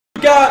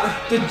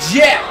got the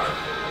jet.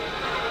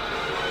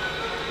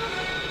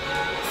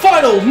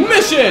 Final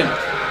mission.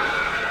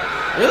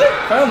 Really?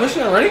 Final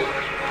mission already?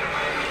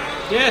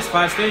 Yeah, it's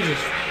 5 stages.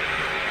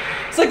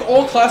 It's like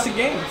old classic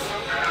games.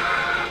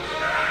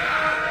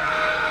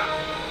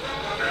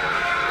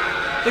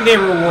 I think they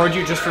reward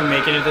you just for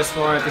making it this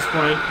far at this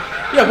point.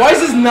 Yeah, why is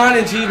this not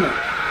an achievement?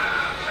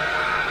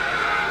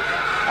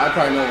 I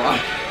probably know why.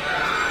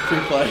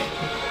 Free play.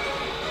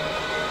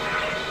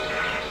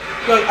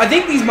 But I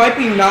think these might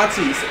be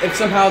Nazis if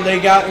somehow they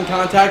got in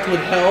contact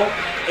with hell,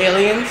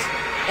 aliens,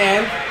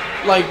 and,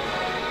 like,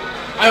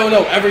 I don't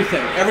know,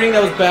 everything. Everything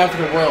that was bad for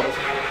the world.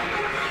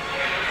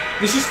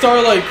 They should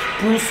start like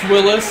Bruce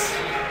Willis,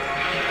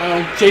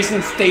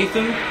 Jason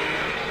Statham,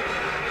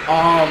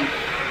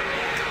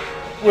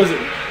 what is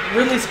it?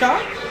 Ridley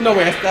Scott? No,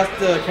 wait, that's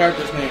the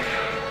character's name.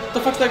 What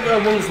the fuck's that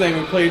woman's name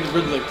who played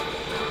Ridley?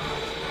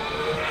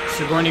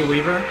 Sigourney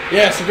Weaver?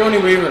 Yeah, Sigourney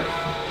Weaver.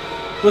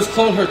 Let's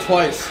clone her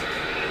twice.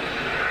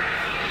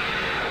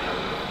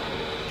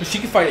 But she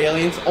can fight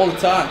aliens all the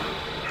time.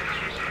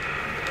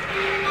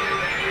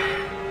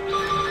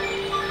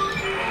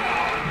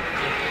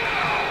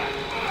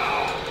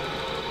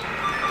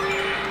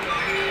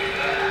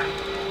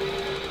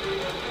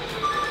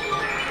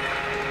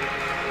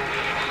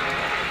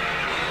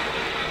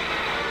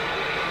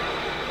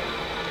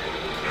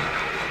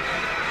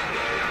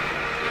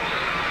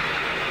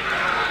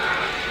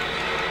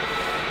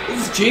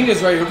 This is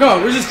genius right here. Come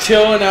on, we're just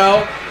chilling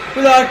out.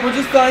 We're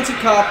just flying some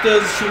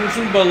copters, shooting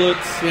some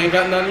bullets. We ain't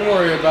got nothing to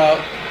worry about.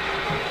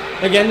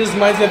 Again, this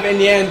reminds me of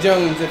Indiana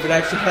Jones if it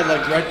actually had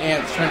like red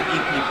ants trying to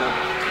eat people.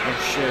 Oh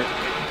shit.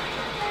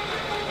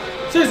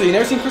 Seriously, you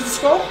never seen Crystal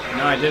Skull?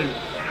 No, I didn't.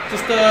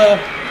 Just you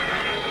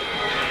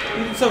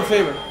can yourself a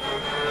favor.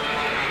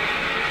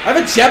 I have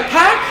a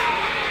jetpack?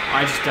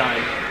 I just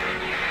died.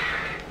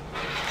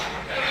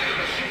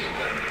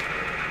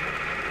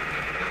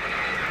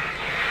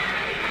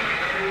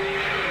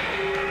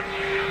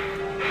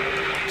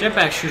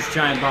 Jetpack shoots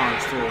giant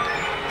bombs too.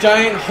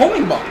 Giant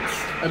homing bombs,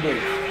 I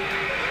believe.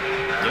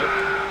 Yep.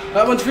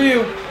 That one's for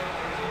you.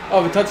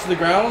 Oh, if it touches the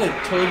ground, it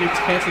totally gets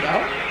canceled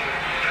out?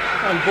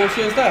 What kind of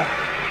bullshit is that?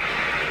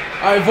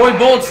 Alright, void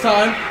bullets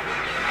time.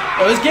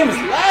 Oh, this game is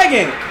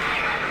lagging!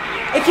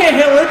 It can't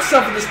handle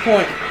itself at this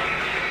point.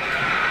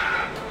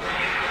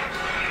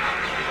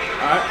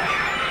 Alright.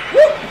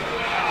 Whoop!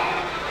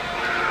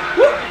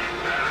 Whoop!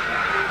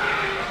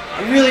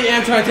 I really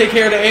am trying to take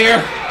care of the air.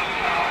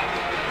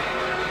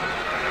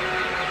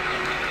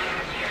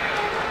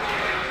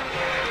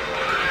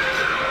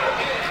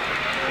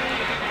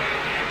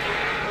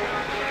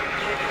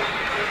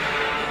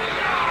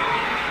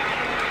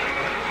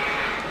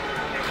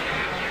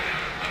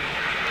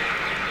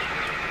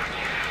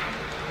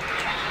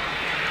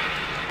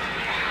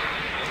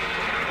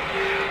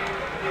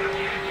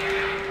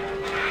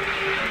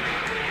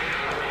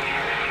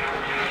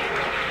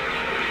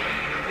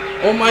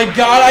 Oh my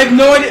god, I have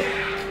no idea.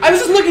 I was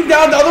just looking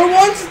down the other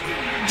ones.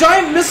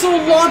 Giant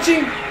missile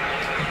launching.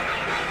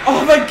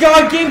 Oh my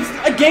god,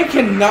 a game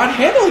cannot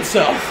handle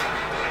itself.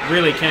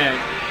 Really can't.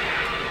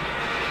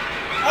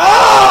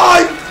 Oh,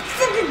 I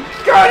fucking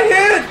got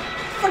hit.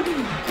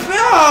 Fucking.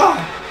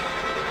 Ah.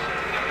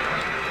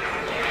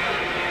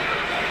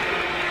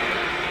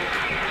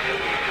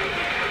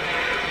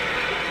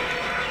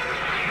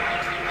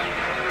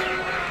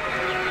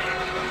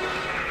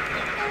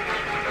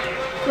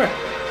 Come here.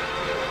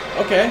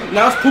 Okay,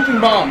 now it's pooping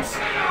bombs.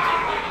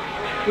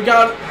 We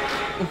got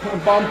a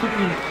bomb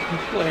pooping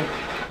plane.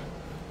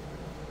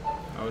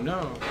 Oh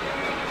no.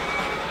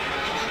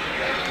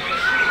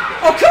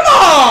 Oh, come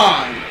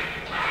on!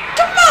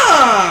 Come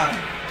on!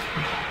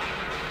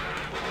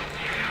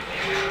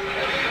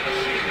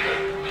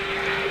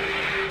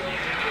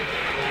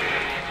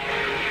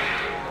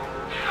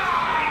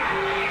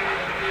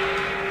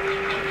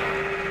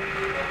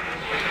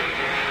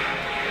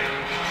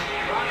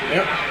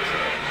 Yep.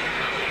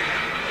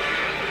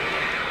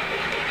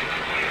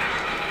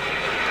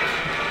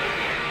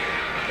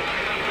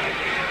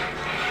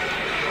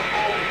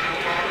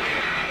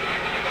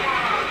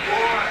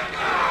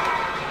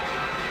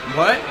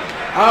 What?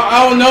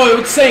 I don't know, it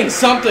was saying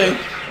something.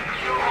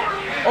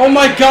 Oh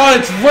my god,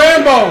 it's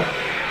Rambo!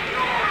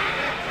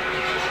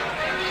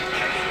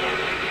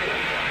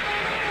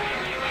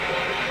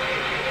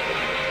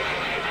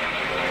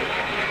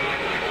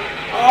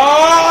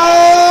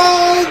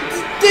 Oh,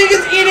 this thing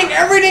is eating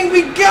everything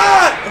we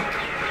got!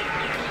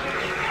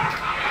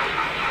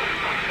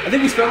 I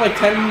think we spent like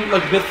 10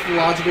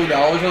 mythological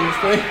dollars on this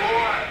thing.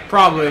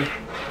 Probably.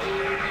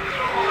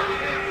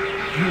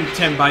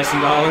 10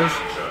 bison dollars.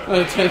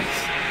 10.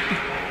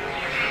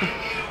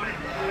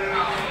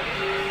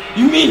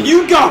 You mean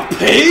you got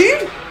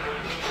paid?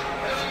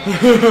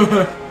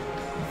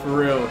 For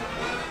real.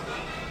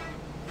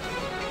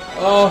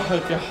 Oh my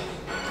god.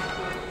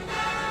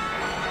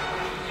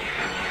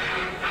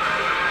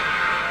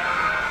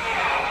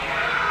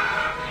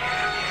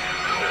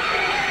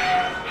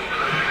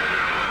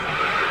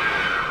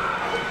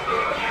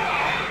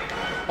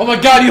 Oh my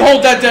god, you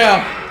hold that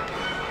down!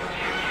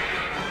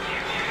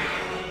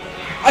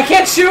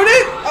 can't shoot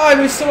it? Oh, I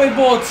missed so many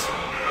bullets.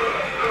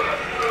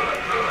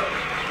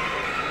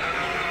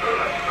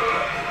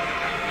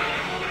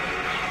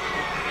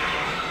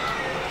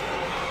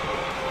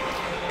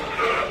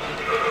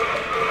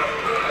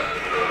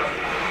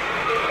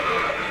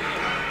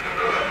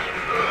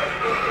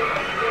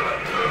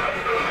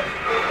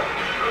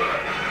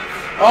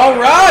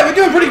 Alright, we're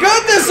doing pretty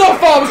good this so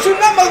far. We're shooting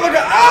that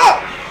motherfucker.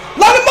 Ah!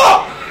 Light him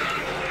up!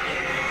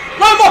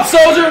 Light him up,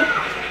 soldier!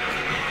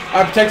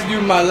 I protected you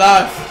with my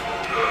life.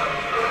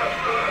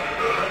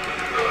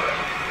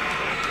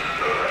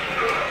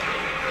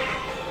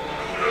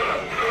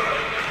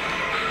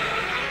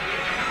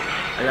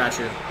 I got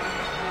you.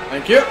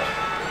 Thank you.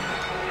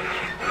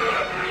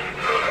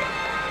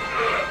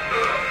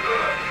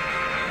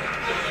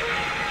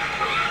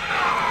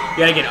 You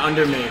gotta get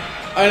under me.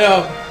 I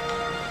know.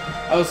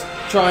 I was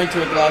trying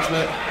to at the last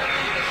minute.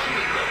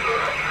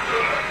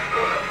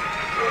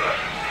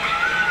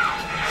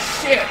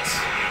 Shit!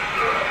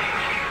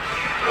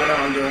 I know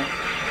what I'm doing.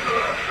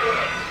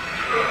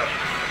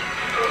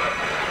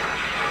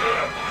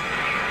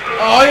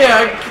 Oh yeah,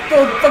 I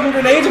throw fucking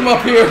grenades them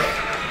up here.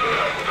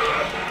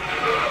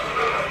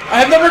 I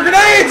have no more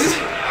grenades!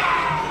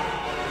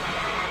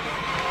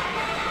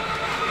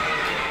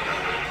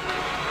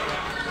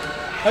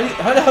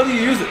 How the hell do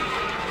you use it?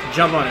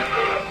 Jump on it.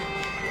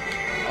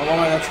 I'm on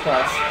my next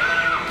class.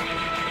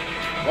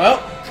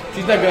 Well,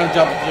 she's not gonna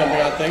jumping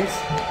on things.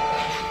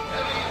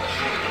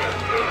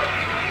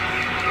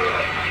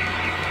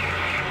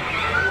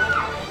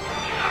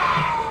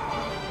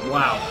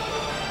 Wow.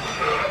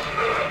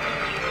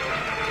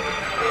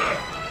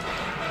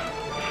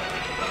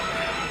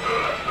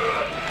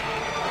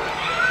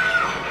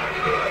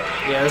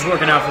 Yeah, it's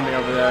working out for me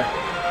over there.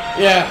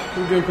 Yeah,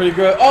 we're doing pretty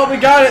good. Oh, we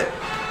got it!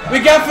 We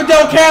got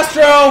Fidel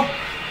Castro!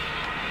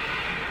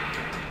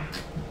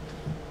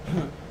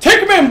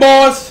 Take him in,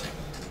 boys!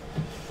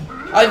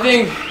 I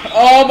think,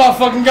 oh my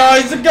fucking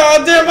god, he's a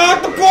goddamn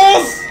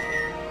octopus!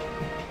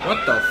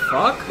 What the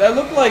fuck? That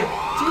looked like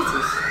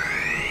Jesus.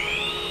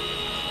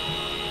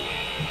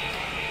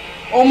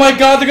 Oh my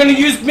god, they're gonna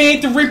use me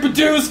to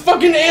reproduce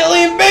fucking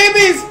alien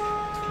babies!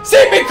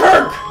 Save me,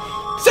 Kirk!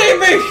 Save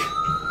me!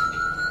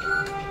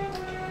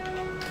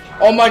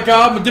 Oh my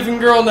god, I'm a different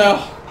girl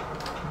now.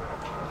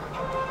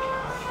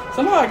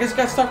 Somehow I just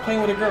got stuck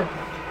playing with a girl.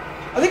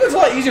 I think it was a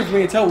lot easier for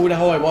me to tell who the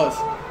hell I was.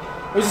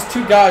 It was just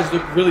two guys who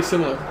looked really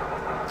similar.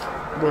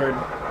 Word.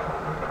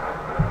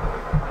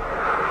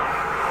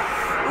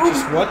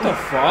 Just what the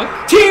fuck?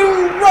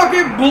 Team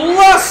Rocket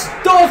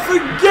blast off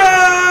again!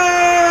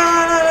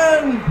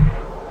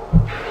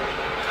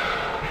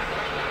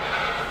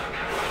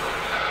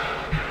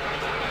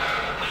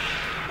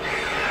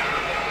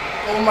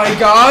 Oh my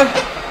god!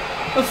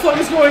 What the fuck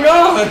is going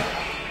on?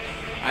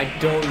 I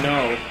don't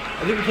know.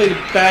 I think we played a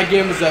bad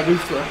game as that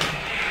booster.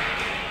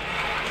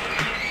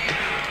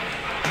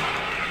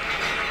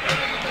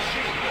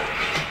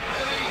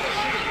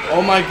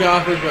 Oh my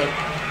god, we're good.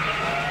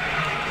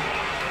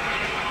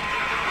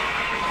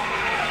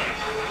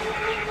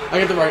 I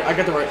get the right, I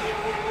get the right.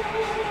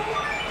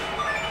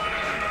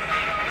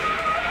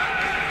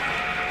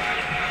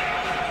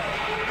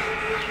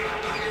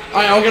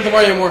 Alright, I don't get the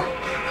right anymore.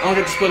 I don't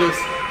get the splitters.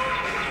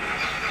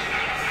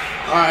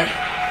 Alright.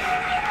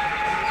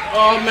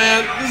 Oh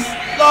man, this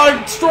is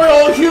destroy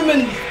all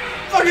human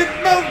fucking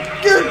Metal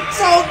Gear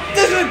Solid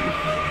Edition!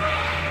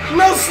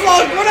 Metal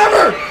Slug,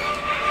 whatever!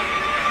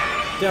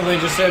 Definitely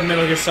just said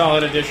Metal Gear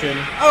Solid Edition.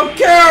 I don't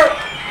care!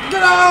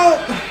 Get out!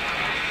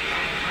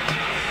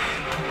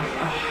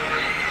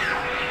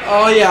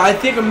 Oh yeah, I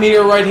think a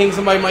meteorite hitting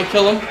somebody might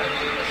kill him.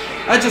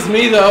 That's just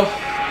me though.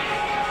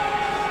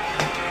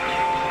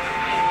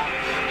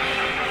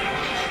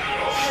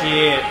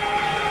 Shit.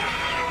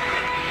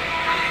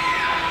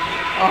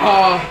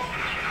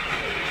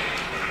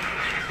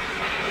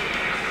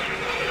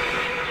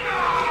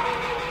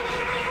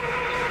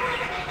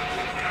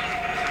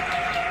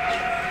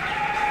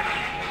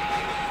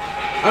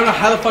 I don't know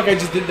how the fuck I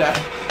just did that.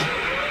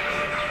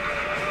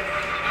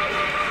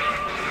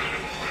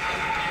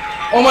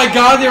 Oh my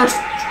god, they were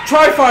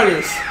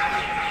Tri-Fighters!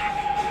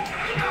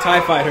 TIE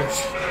Fighters.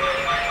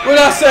 What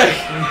did I say?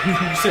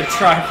 You said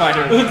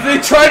Tri-Fighter. They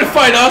tried to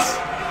fight us.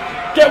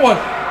 Get one.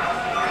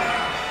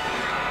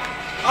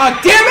 Ah,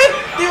 damn it!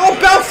 They all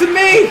bounced to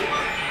me!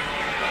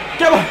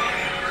 Get one.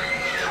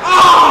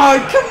 Ah,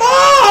 come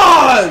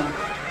on!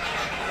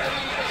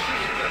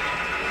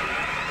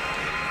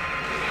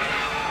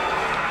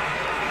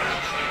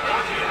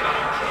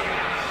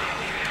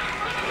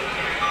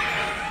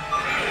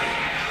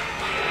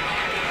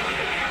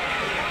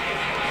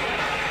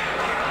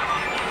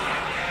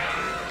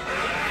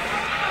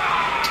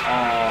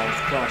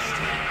 Crushed.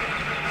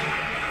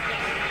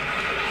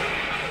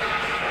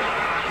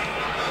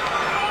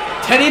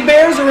 Teddy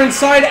bears are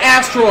inside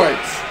asteroids.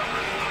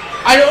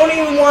 I don't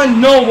even want to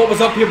know what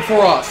was up here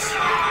before us.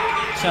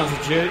 Sounds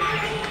legit.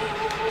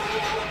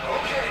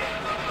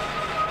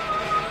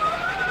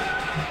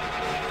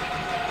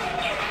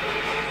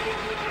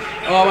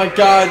 Oh my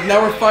god,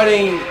 now we're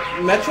fighting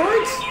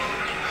Metroids?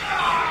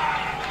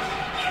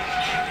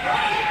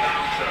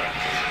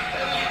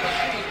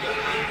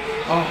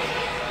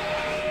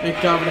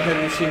 Thank God for the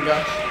heavy machine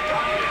gun.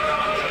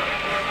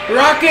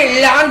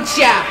 Rocket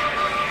launcher!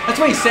 That's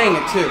why he's saying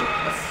it too.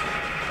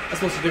 That's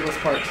the most ridiculous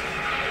part.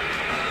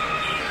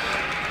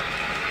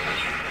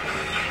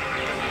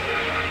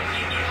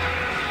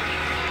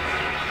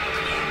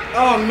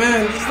 Oh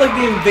man, this is like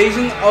the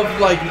invasion of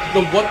like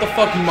the what the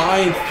fuck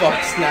mind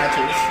fuck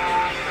snatchers.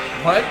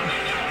 What?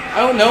 I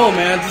don't know,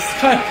 man.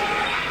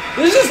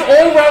 This is just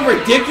all around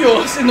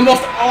ridiculous in the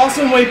most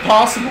awesome way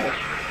possible.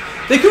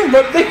 They could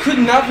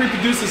not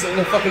reproduce this in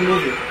a fucking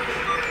movie.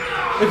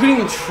 They couldn't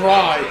even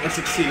try and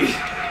succeed.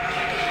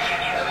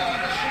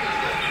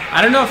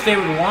 I don't know if they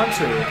would want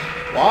to.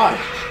 Why?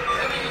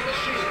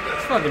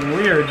 It's fucking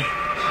weird.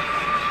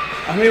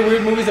 How many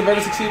weird movies have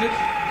ever succeeded?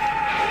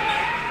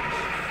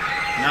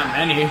 Not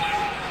many.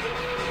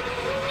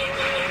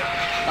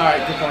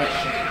 Alright, good point.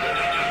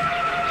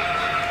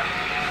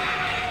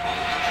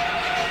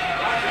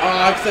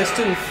 Because I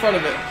stood in front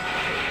of it.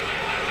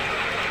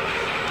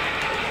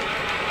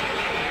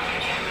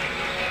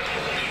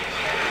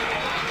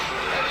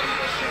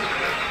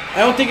 I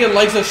don't think it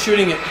likes us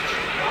shooting it.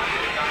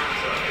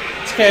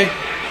 It's okay.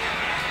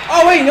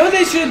 Oh wait, you know what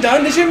they should have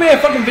done? They should have made a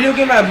fucking video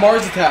game out of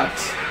Mars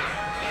attacks.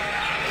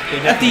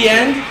 At the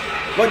end,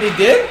 what they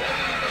did?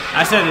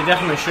 I said they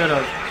definitely should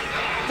have.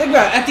 Think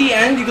about it. At the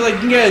end, you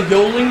can get a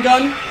yodeling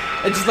gun.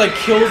 It just like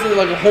kills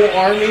like a whole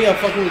army of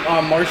fucking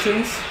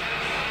Martians.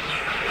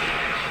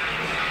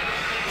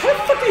 How the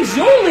fuck is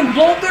yodeling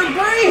blow up their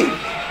brain?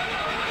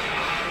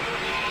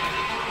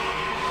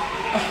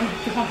 Oh my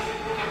god.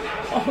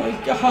 Oh my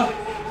god.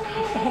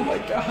 Oh my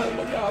god. Oh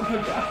my god. Oh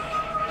my god.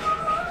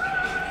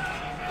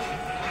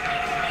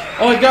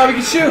 Oh my god, we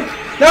can shoot!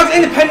 Now it's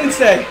Independence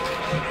Day!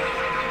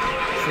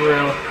 For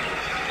real.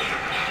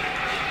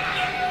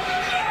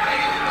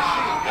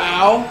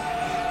 Ow.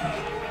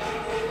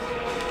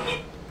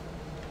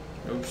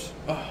 Oops.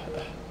 Oh,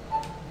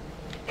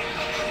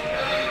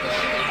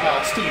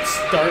 stupid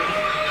start.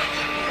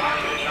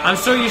 I'm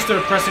so used to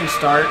pressing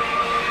start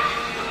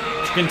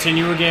to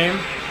continue a game.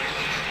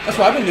 That's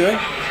what I've been doing.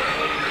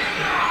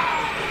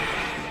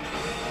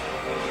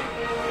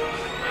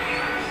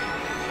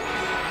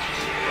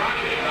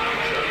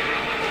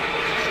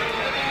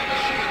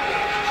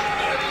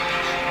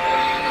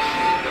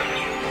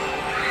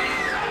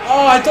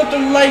 Oh, I thought the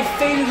light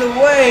faded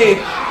away.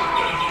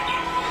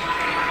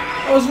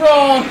 I was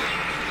wrong.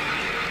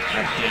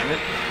 God damn it.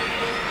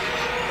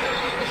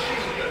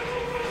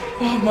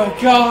 Oh my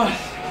god.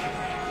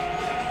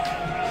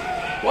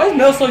 Why is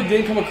Metal Slug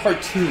didn't become a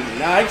cartoon?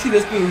 Now I see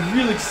this being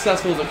really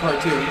successful as a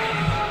cartoon.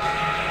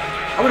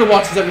 I'm gonna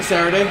watch this every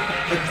Saturday.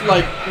 It's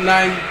like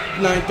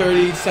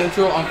 9:30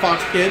 Central on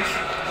Fox Kids.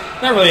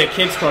 Not really a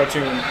kid's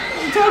cartoon. What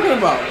are you talking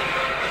about?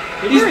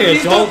 It's a very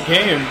adult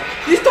game.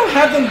 These don't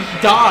have them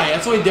die.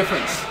 That's the only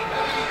difference.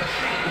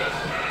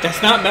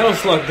 That's not Metal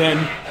Slug then.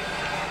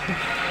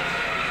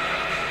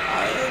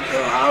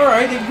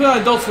 Alright, they can put on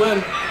Adult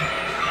Swim.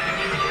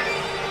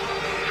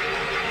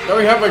 They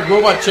already have like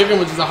Robot Chicken,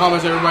 which is a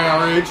homage to everybody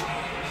our age.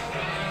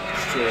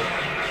 It's true.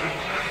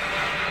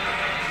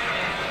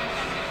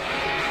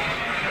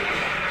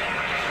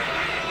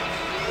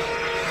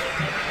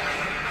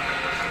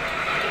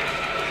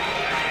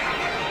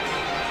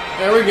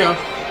 There we go.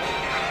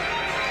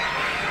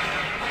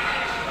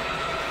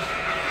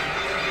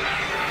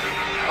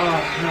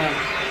 Oh, man.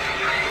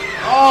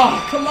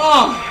 Oh, come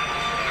on!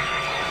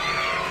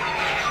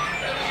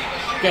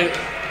 Get it.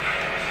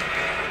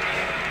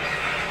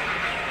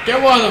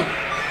 Get one of them.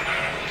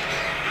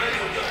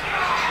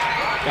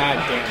 God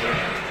damn it.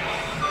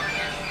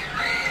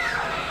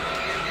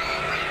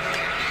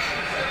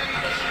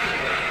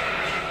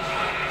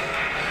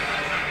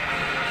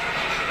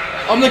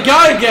 I'm the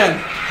guy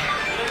again.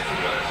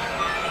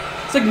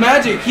 It's like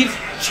magic. It keeps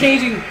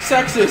changing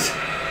sexes.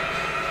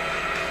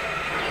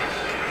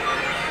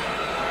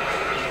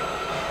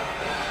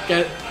 Get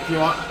it if you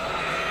want.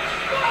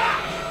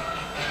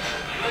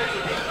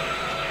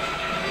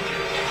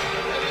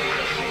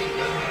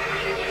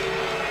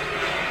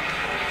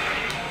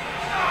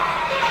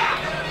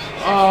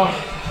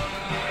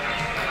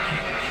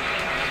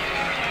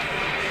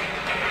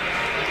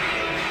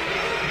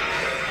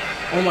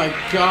 Oh my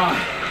god.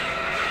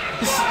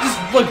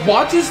 Just like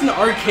watch this in the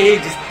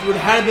arcade just would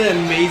have been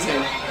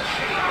amazing.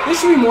 There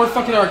should be more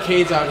fucking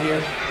arcades out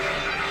here.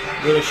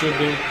 Really should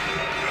be.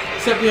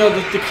 Except, you know,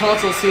 the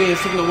console scene is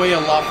taking away a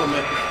lot from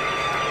it.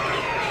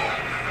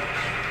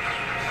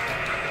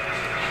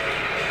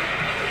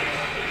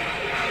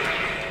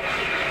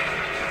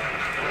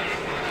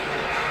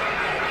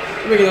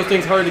 You're making those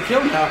things hard to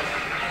kill now.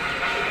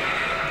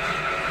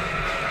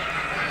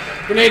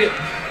 Grenade it.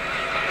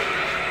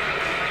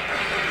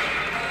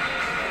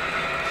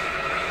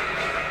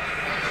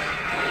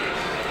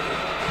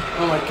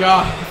 Oh my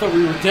god, I thought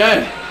we were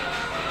dead.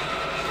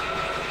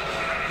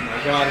 Oh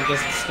my god, it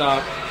doesn't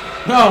stop.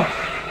 No.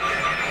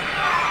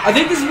 I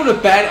think this is what a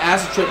bad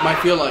acid trip might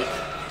feel like.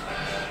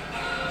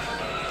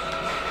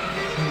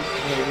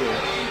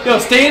 Yo,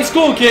 stay in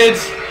school,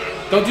 kids.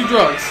 Don't do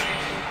drugs.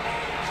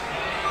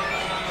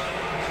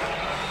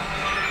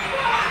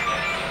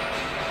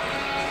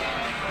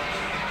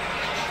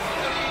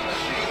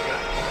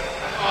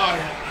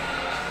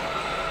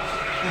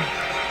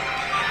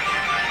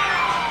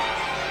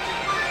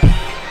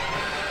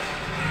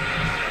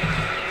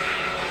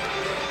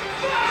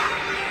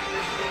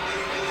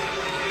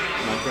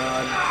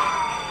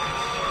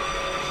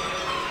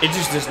 It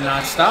just does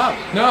not stop.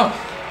 No.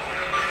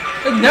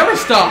 It never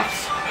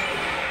stops.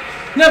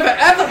 Never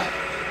ever.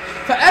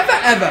 Forever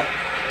ever.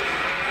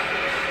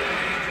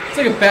 It's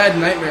like a bad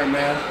nightmare,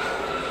 man.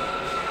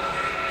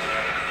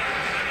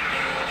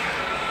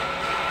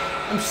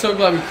 I'm so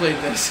glad we played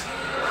this.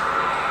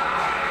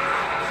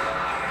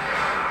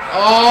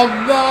 Oh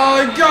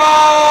my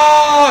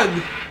god!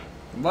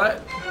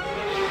 What?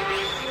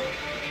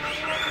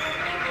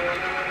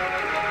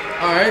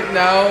 Alright,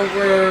 now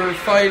we're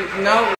fighting. Now.